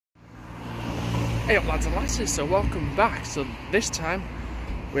Hey up lads and lasses, so welcome back. So this time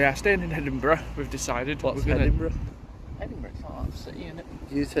we are staying in Edinburgh. We've decided What's we're gonna... Edinburgh? Edinburgh, it's not a city, innit?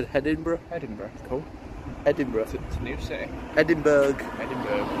 You said Edinburgh? Edinburgh, cool. Edinburgh. It's a new city. Edinburgh.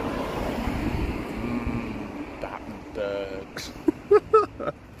 Edinburgh. Battenbergs.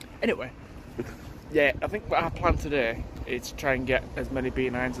 Anyway, yeah, I think what our plan today is to try and get as many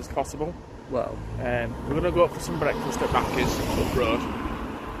B9s as possible. Well, we're going to go up for some breakfast at Bacca's up road.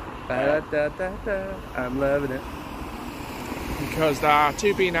 I'm loving it. Because there are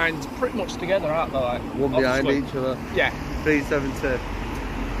two B9s pretty much together, aren't they? Like, one behind each other. Yeah. 370.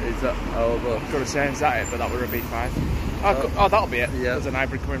 Is that our bus? Got to say, is that it? But that were a B5. Oh, that'll be it. Yeah. There's an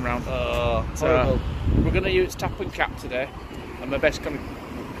hybrid coming round. Oh, so horrible. We're going to use tap and cap today. And my best kind of...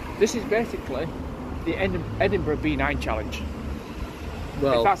 This is basically the Edinburgh B9 challenge.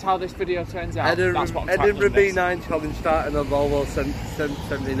 Well, if that's how this video turns out, that's what I'm Edinburgh this. B9 challenge starting a Volvo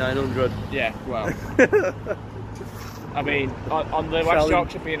 7900. Yeah, well. I mean, on the West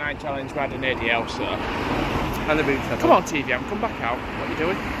Yorkshire B9 challenge, we had an ADL, so... And a B7. Come on, TVM, come back out. What are you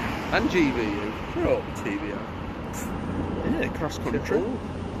doing? And GVU. Throw up TVM. Yeah, cross country.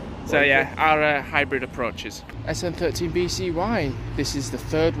 So yeah, our hybrid approaches. SN13 BCY. This is the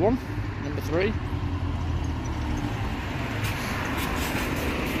third one, number 3.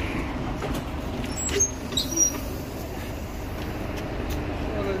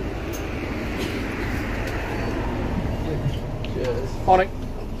 Cheers. Morning.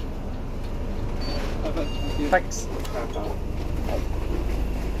 Thanks.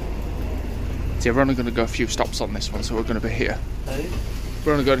 So we're only going to go a few stops on this one, so we're going to be here. Hey?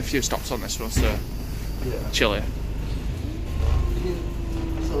 We're only going a few stops on this one, so yeah. Chill here.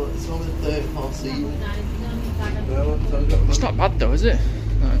 So it's only 34 seats. It's not bad though, is it?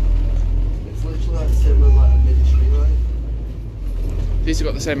 No. It's literally like the same with like a mini streetlight. These have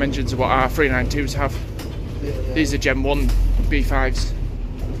got the same engines as what our 392s have. Yeah. These are Gen 1 B5s.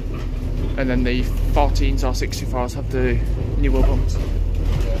 And then the 14s or 64s have the newer ones.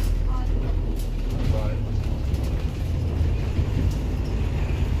 Yeah. Right.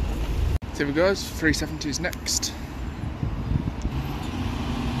 So here we go, 370s next.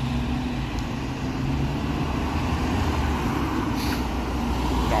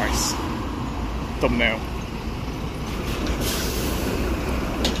 Nice. Thumbnail.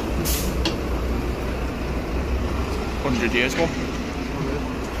 $100 years one.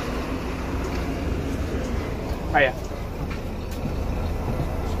 Hiya.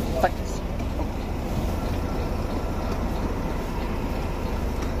 Thanks.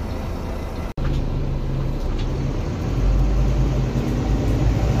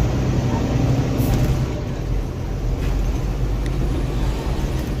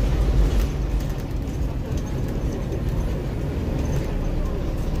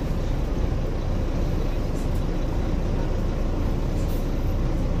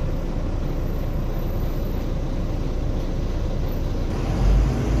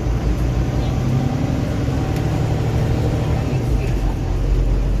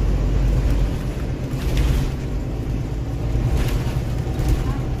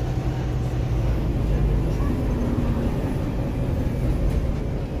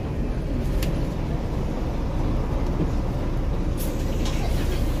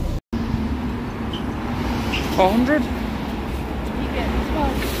 $400?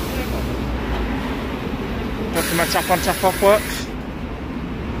 Hopefully my tap on tap off works.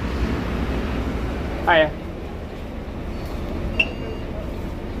 Hiya.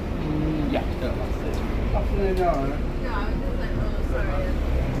 Yeah. Afternoon, alright. No, I was just like, oh, sorry.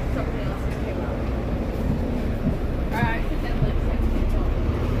 Something else came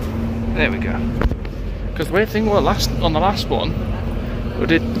up. There we go. Because the weird thing was on the last one,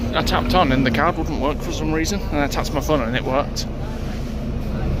 I tapped on and the card wouldn't work for some reason, and I tapped my phone and it worked.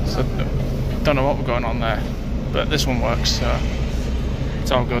 So don't know what we're going on there, but this one works, so it's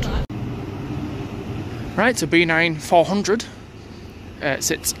all good. Right, so B9 400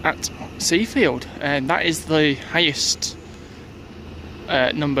 sits at Seafield, and that is the highest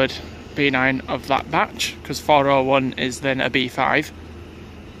numbered B9 of that batch, because 401 is then a B5.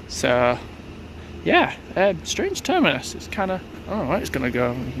 So yeah, strange terminus. It's kind of, I don't know where it's going to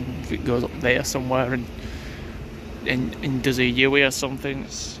go. If it goes up there somewhere in does a UE or something,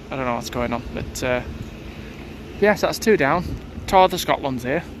 I don't know what's going on. But yeah, so that's 2 down. Tour the Scotland's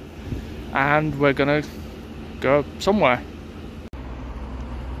here, and we're going to go somewhere.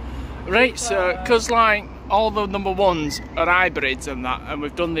 Right, so because like all the number 1s are hybrids and that, and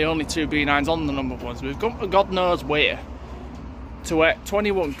we've done the only 2 B9s on the number 1s, we've gone God knows where. To where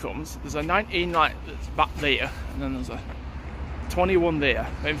 21 comes, there's a 19 like that's back there, and then there's a 21 there.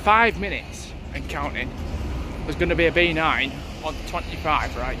 In 5 minutes, and counting, there's going to be a B9 on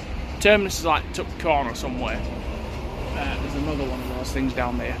 25, right? Terminus is like tucked corner somewhere. There's another one of those things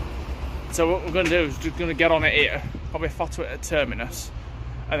down there. So what we're going to do is just going to get on it here, probably photo it at Terminus,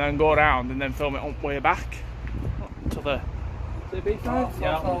 and then go around and then film it on the way back to the B5?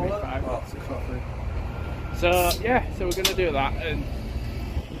 Yeah, on the B5. So yeah, so we're going to do that and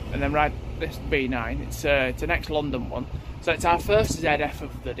then ride this B9. It's an ex-London one, so it's our first ZF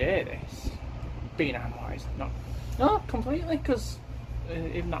of the day. This B9 wise, not completely, because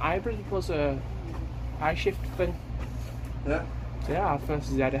even the hybrid was a high shift thing. Yeah. So yeah, our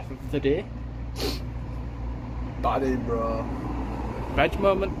first ZF of the day. Buddy, bro. Veg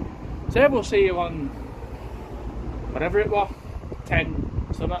moment. So yeah, we'll see you on whatever it was, 10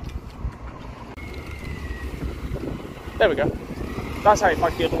 something. There we go. That's how you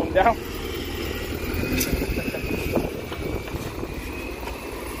pack the other one down.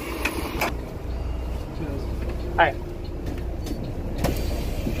 Hi.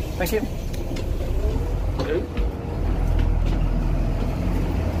 Thank you. Ooh.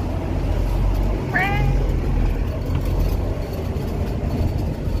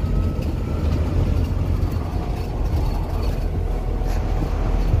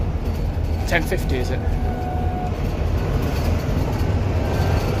 $10.50 is it?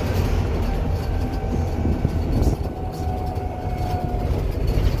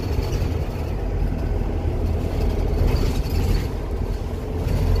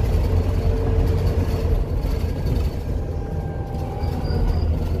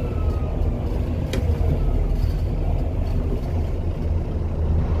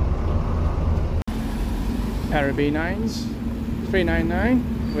 Pair of B9s,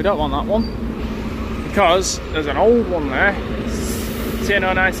 399. We don't want that one because there's an old one there.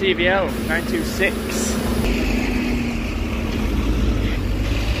 Senor CVL 926.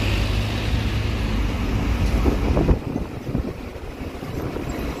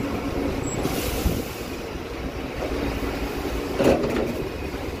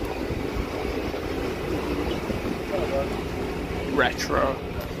 Retro.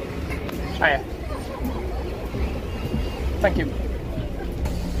 Hiya. Thank you.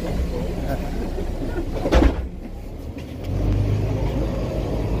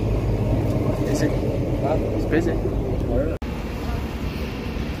 Is it? It's busy.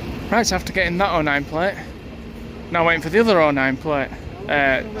 Right, so after getting that 09 plate, now waiting for the other 09 plate.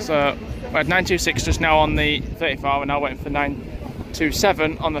 So we had 926 just now on the 35, we're now waiting for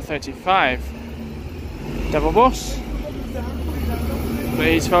 927 on the 35. Devil bus.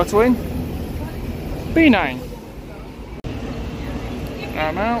 Please photo in. B9.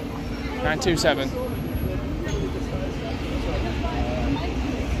 I'm out. 927.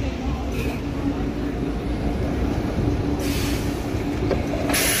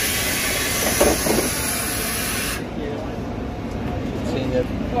 Senior.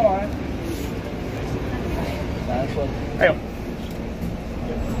 Alright. Nice one. Hey.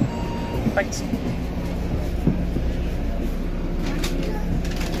 Thanks.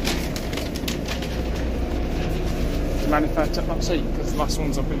 Mind if I took my seat, because the last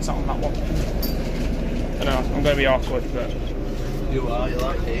one's I've been sat on that one. I know, I'm going to be awkward, but... You are, you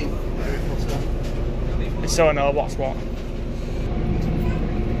like it. Very fussy. It's so I know what's what.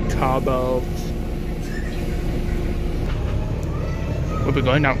 Carbo. We'll be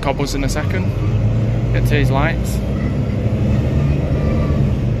going down cobbles in a second. Get to these lights.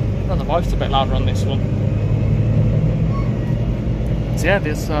 Oh, the voice is a bit louder on this one. So yeah,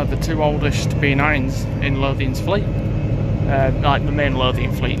 there's the two oldest B9s in Lothian's fleet. Like the main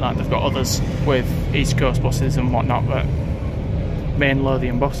Lothian fleet, like they've got others with East Coast buses and whatnot, but main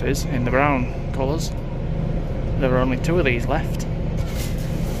Lothian buses in the brown colours. There are only two of these left,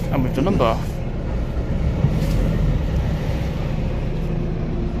 and we've done them both.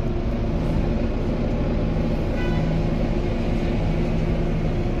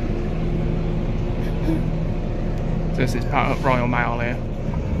 So this is part of Royal Mile here,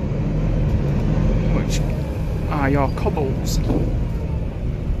 which are your cobbles.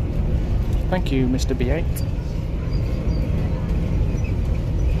 Thank you, Mr. B8.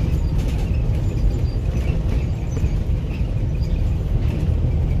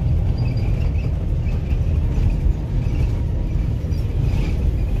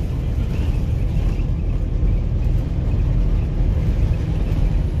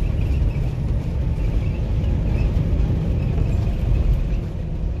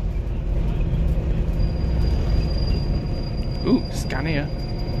 Ooh, Scania.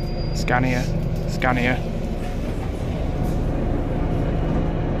 Scania. Scania.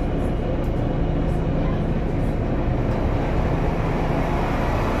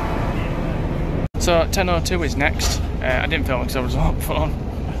 So 10:02 is next. I didn't film it because I was on phone.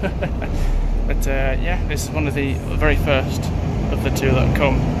 But yeah, this is one of the very first of the two that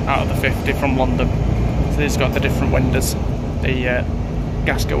come out of the 50 from London. So these got the different windows, the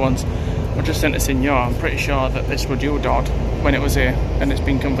gasket ones. I just sent to Senor. I'm pretty sure that this was your dog when it was here, and it's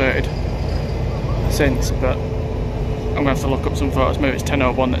been converted since, but I'm going to have to look up some photos. Maybe it's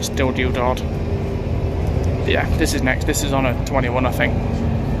 10:01 that's still due dog. But yeah, this is next. This is on a 21, I think.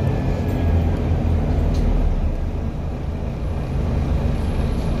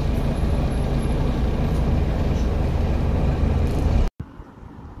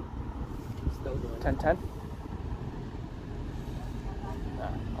 Still doing it. 10:10.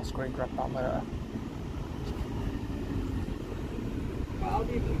 I'll screen grab that later. I'll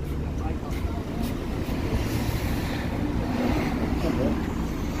leave it.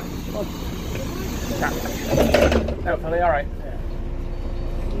 Hopefully, alright.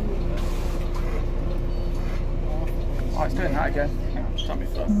 Oh, it's doing that again. Hang on, stop my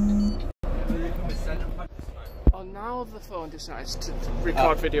phone. Oh, now the phone decides to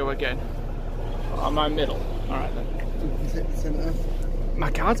record video again. Am I middle? Alright then. My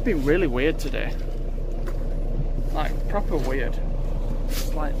card's been really weird today. Like, proper weird.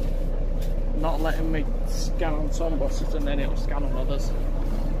 It's like not letting me scan on some buses and then it'll scan on others.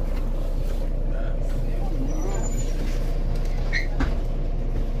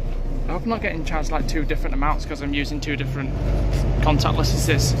 I hope I'm not getting charged like 2 different amounts because I'm using 2 different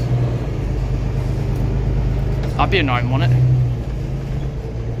contactlesses. That'd be annoying, wouldn't it?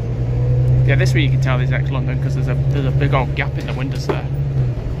 Yeah, this way you can tell these ex-London because there's a big old gap in the windows there.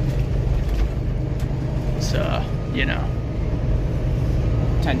 So, you know.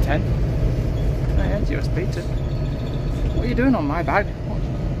 10:10. Oh yeah, it's USB too. What are you doing on my bag?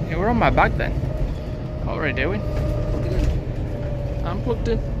 You were on my bag then. What were you doing? I'm plugged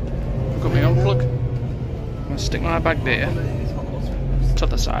in. Got me unplug. I'm gonna stick my bag there. To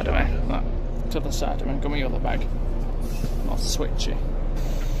the side of me. That. To the side of me. Got my other bag. I'll switch it.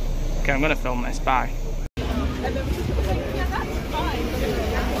 Okay, I'm gonna film this. Bye.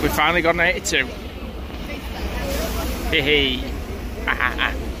 We finally got an 82. Hey hey.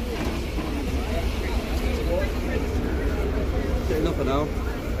 Enough for now.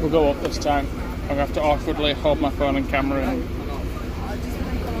 We'll go up this time. I'm gonna have to awkwardly hold my phone and camera and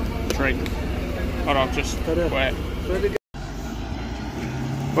drink. Or I'll just wait.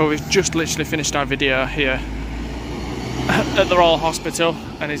 Well, we've just literally finished our video here at the Royal Hospital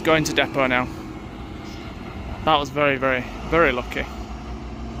and he's going to depot now. That was very, very, very lucky.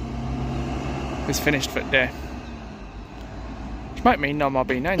 He's finished for the day. Which might mean no more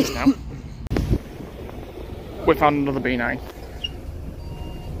B9s now. We found another B9.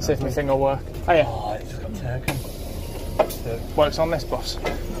 See if my thing will work. Oh yeah. Oh, it's got taken. Works on this bus.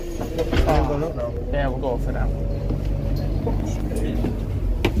 Oh. Yeah, we'll go for now.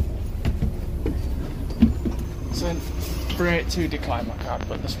 So rate to decline my card,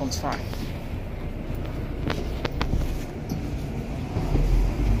 but this one's fine.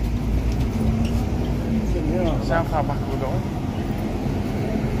 So how far back are we going?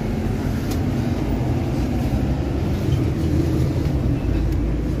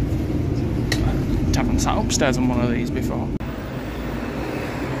 Haven't sat upstairs on one of these before.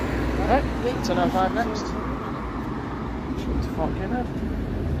 Right, 10:05 next. Shoot to Fort Kinnaird.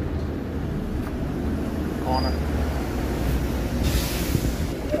 Corner.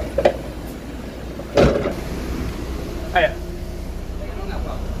 Hiya.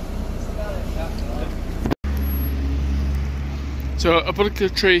 So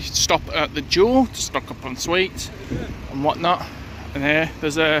obligatory stop at the Jewel to stock up on sweets and whatnot. And here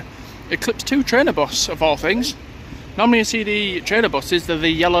there's a Eclipse 2 trainer bus of all things. Normally you see the trainer buses, they're the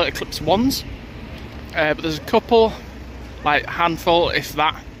yellow Eclipse 1s. But there's a couple, like a handful if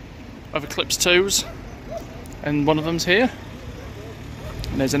that, of Eclipse 2s. And one of them's here.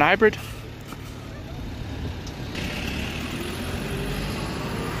 And there's an hybrid.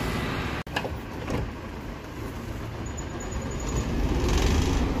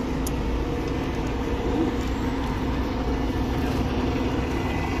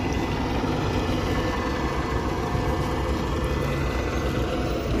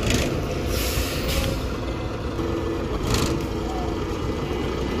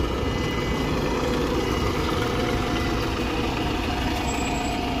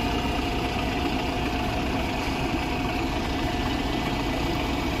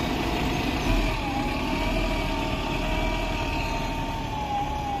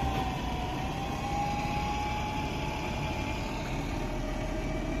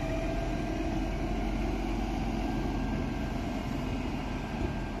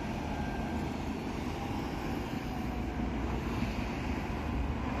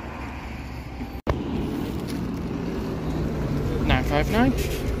 359.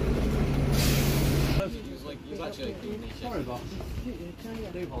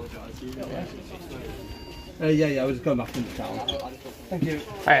 Yeah, I was going back into town. Thank you.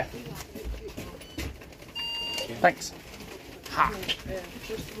 Hiya. Thanks. Ha.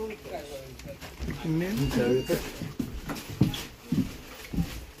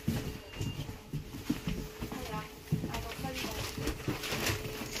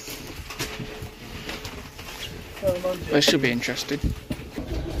 This should be interesting.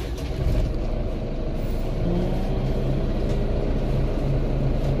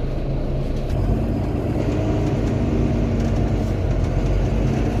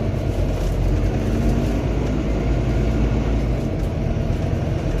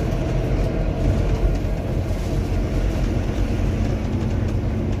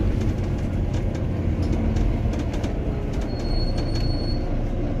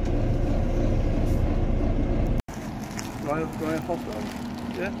 Royal Hospital?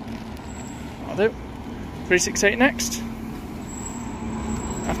 Yeah. I'll do. 368 next.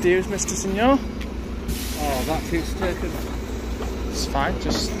 After you, Mr. Senor. Oh, that seems taken. It's fine,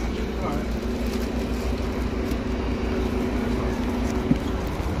 just.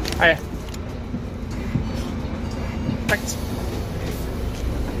 Hiya. Thanks.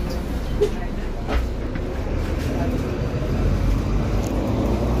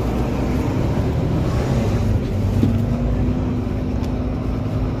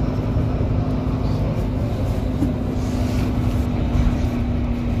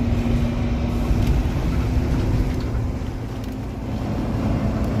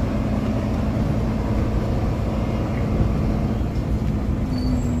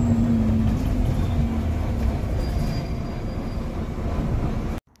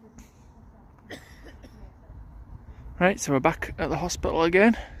 Right, so we're back at the hospital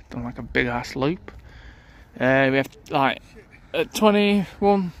again. Done like a big ass loop. We have like at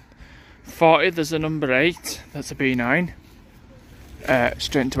 21:40 there's a number 8, that's a B9.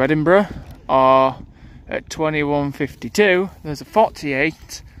 Straight into Edinburgh. Or at 21:52 there's a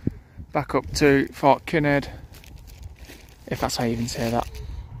 48 back up to Fort Kinnaird, if that's how you even say that.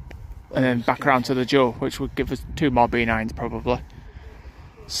 And then back around to the Joe, which would give us 2 more B9s probably.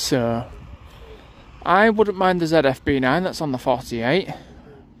 So I wouldn't mind the ZFB9 that's on the 48.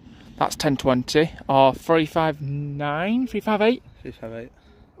 That's 1020 or 359, 358? 358.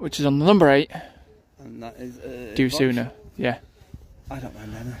 Which is on the number 8. And that is due sooner, yeah. I don't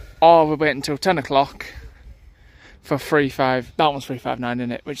mind then. Or we're waiting until 10 o'clock for 35. That one's 359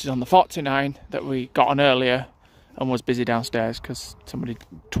 in it, which is on the 49 that we got on earlier and was busy downstairs because somebody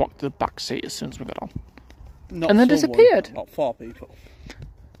twacked the back seat as soon as we got on. Not and then someone, disappeared. Not 4 people.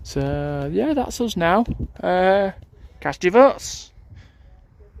 So yeah, that's us now. Cast your votes.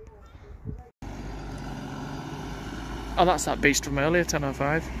 Oh, that's that beast from earlier,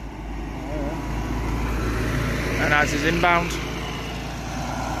 10:05. And ours is inbound.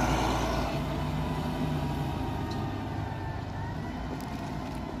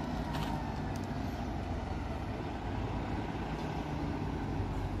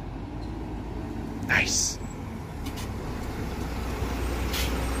 Nice.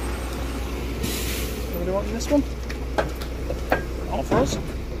 What do you want in this one? All for us.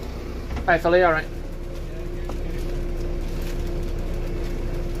 Hey, fella, you alright?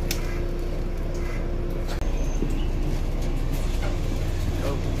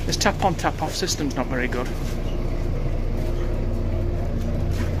 This tap on, tap off system's not very good.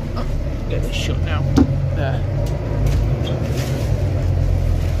 Oh, get this shut now. There.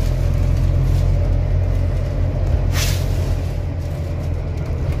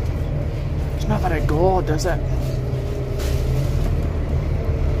 It's not very good, does it?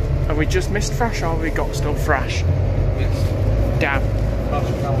 Have we just missed Thrash or have we got still Thrash? Yes. Damn.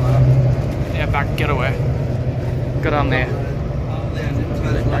 Yeah, back, get away. Go down there.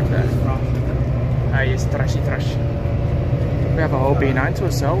 Like that. Ah, yes, Thrashy Thrash. We have a whole B9 to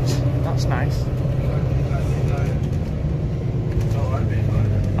ourselves. That's nice.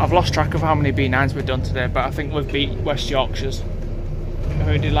 I've lost track of how many B9s we've done today, but I think we've beat West Yorkshire's. I think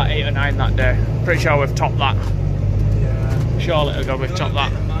we did like 8 or 9 that day. Pretty sure we've topped that. Yeah. Surely it'll go, we've topped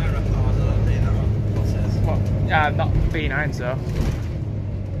that. What? Yeah, not B9s though.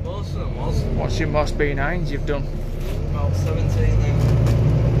 Most of them was. What's your most B9s you've done? About 17 then.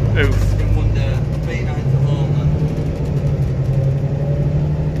 Oof. In one day, B9 to home then.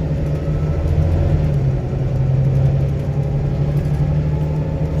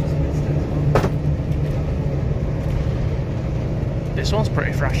 This one's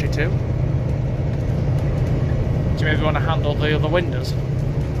pretty thrashy too. Do you maybe want to handle the other windows?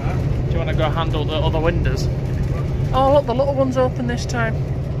 Huh? Do you want to go handle the other windows? Oh look, the little one's open this time.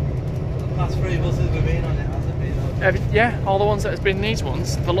 The past 3 buses we've been on it, hasn't it been? Yeah, all the ones that has been these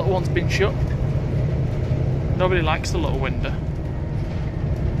ones, the little one's been shut. Nobody likes the little window.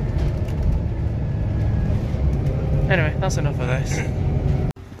 Anyway, that's enough of this.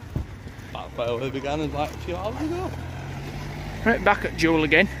 That's where we began like a few hours ago. Right, back at Jewel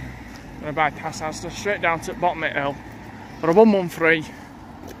again. I'm going to bypass Asda straight down to the bottom of the hill. Got a 113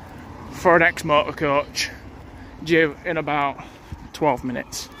 for an ex-motor coach due in about 12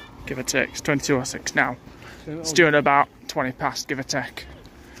 minutes, give or take. It's 22:06 now. It's due in about 20 past, give or take.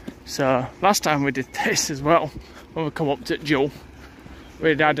 So last time we did this as well, when we come up to Jewel,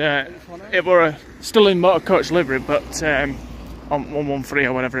 we'd had it were still in motor coach livery, but on 113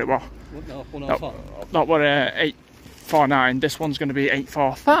 or whatever it was. That were 849. This one's going to be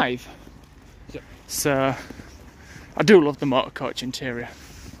 845. Yep. So I do love the motor coach interior.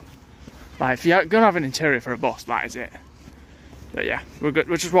 Like, if you're gonna have an interior for a bus, that is it. But yeah, we're good.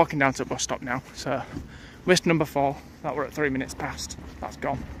 We're just walking down to the bus stop now. So missed number 4. That we're at 3 minutes past. That's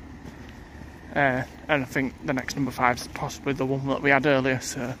gone. And I think the next number 5 is possibly the one that we had earlier.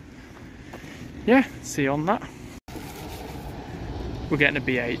 So yeah, see you on that. We're getting a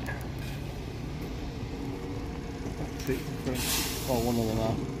B8. Or one of them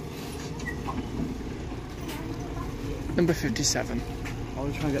now. Number 57. I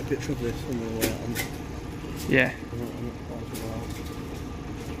was trying to get a picture of this on the way. Yeah.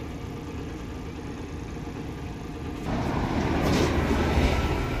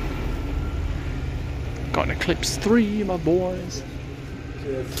 Got an Eclipse 3, my boys.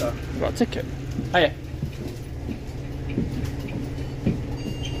 Got a ticket. Oh yeah.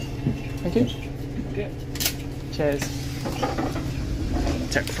 Thank you. Okay. Cheers.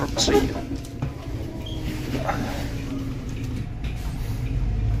 Take front seat.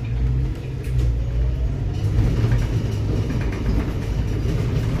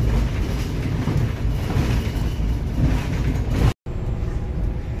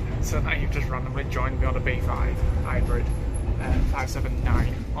 So now you've just randomly joined me on a B5 hybrid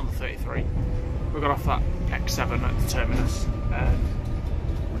 579 on the 33. We got off that X7 at the terminus.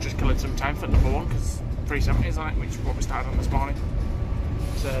 We're just killing some time for number 1 because 370 is on it, which is what we started on this morning.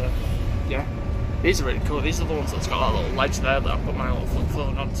 So yeah, these are really cool. These are the ones that's got that little ledge there that I put my little flip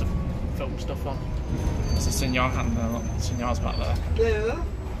phone on to film stuff on. It's a Senor hand there, look. Senor's back there. Yeah.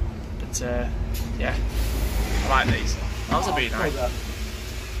 But yeah, I like these. That was a B9.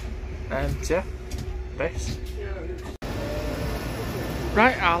 So yeah, this.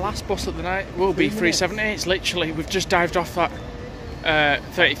 Right, our last bus of the night will be 370. It's literally, we've just dived off that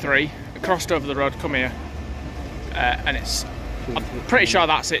 33, crossed over the road, come here, and it's, I'm pretty sure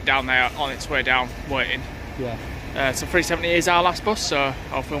that's it down there on its way down, waiting. Yeah. So 370 is our last bus, so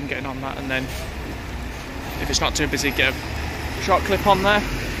I'll film getting on that, and then if it's not too busy, get a short clip on there.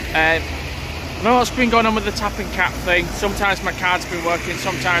 I know what's been going on with the tapping cap thing. Sometimes my card's been working,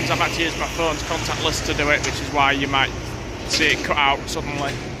 sometimes I've had to use my phone's contactless to do it, which is why you might see it cut out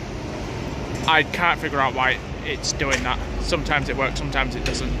suddenly. I can't figure out why it's doing that. Sometimes it works, sometimes it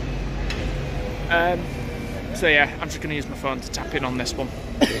doesn't. So yeah, I'm just going to use my phone to tap in on this one.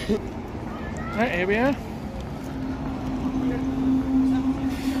 Right, here we are.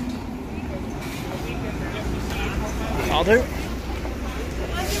 That'll do.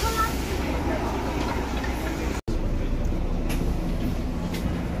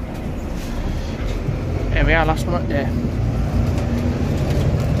 Here we are, last one up there.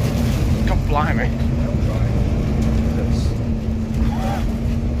 God blimey.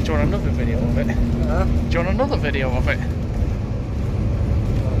 Do you want another video of it? Huh? Do you want another video of it?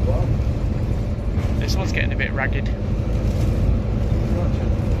 This one's getting a bit ragged.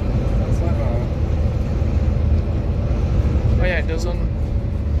 Oh yeah, it does on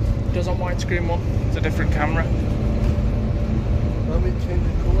widescreen one. It's a different camera. Let me change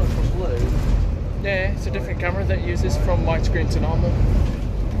the colour for blue. Yeah, it's a different camera that uses from widescreen to normal.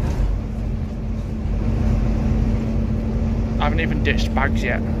 I haven't even ditched bags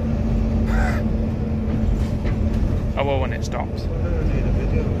yet. I will when it stops.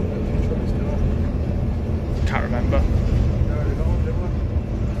 Can't remember.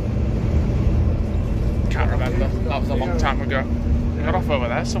 Can't remember. That was a long time ago. We got off over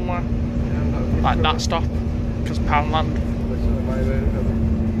there somewhere. Like that stop. Because Poundland.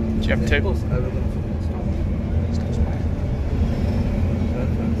 Do you have 2?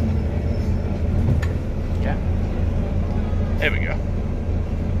 Yeah. Here we go.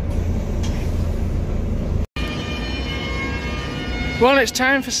 Well, it's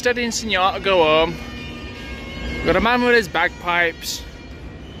time for Steady and Senor to go home. We've got a man with his bagpipes.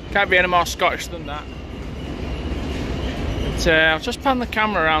 Can't be any more Scottish than that. But I've just panned the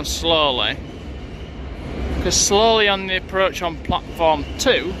camera around slowly, because slowly on the approach on platform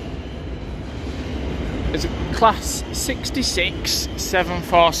 2 is a class 66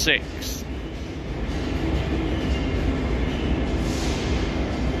 746.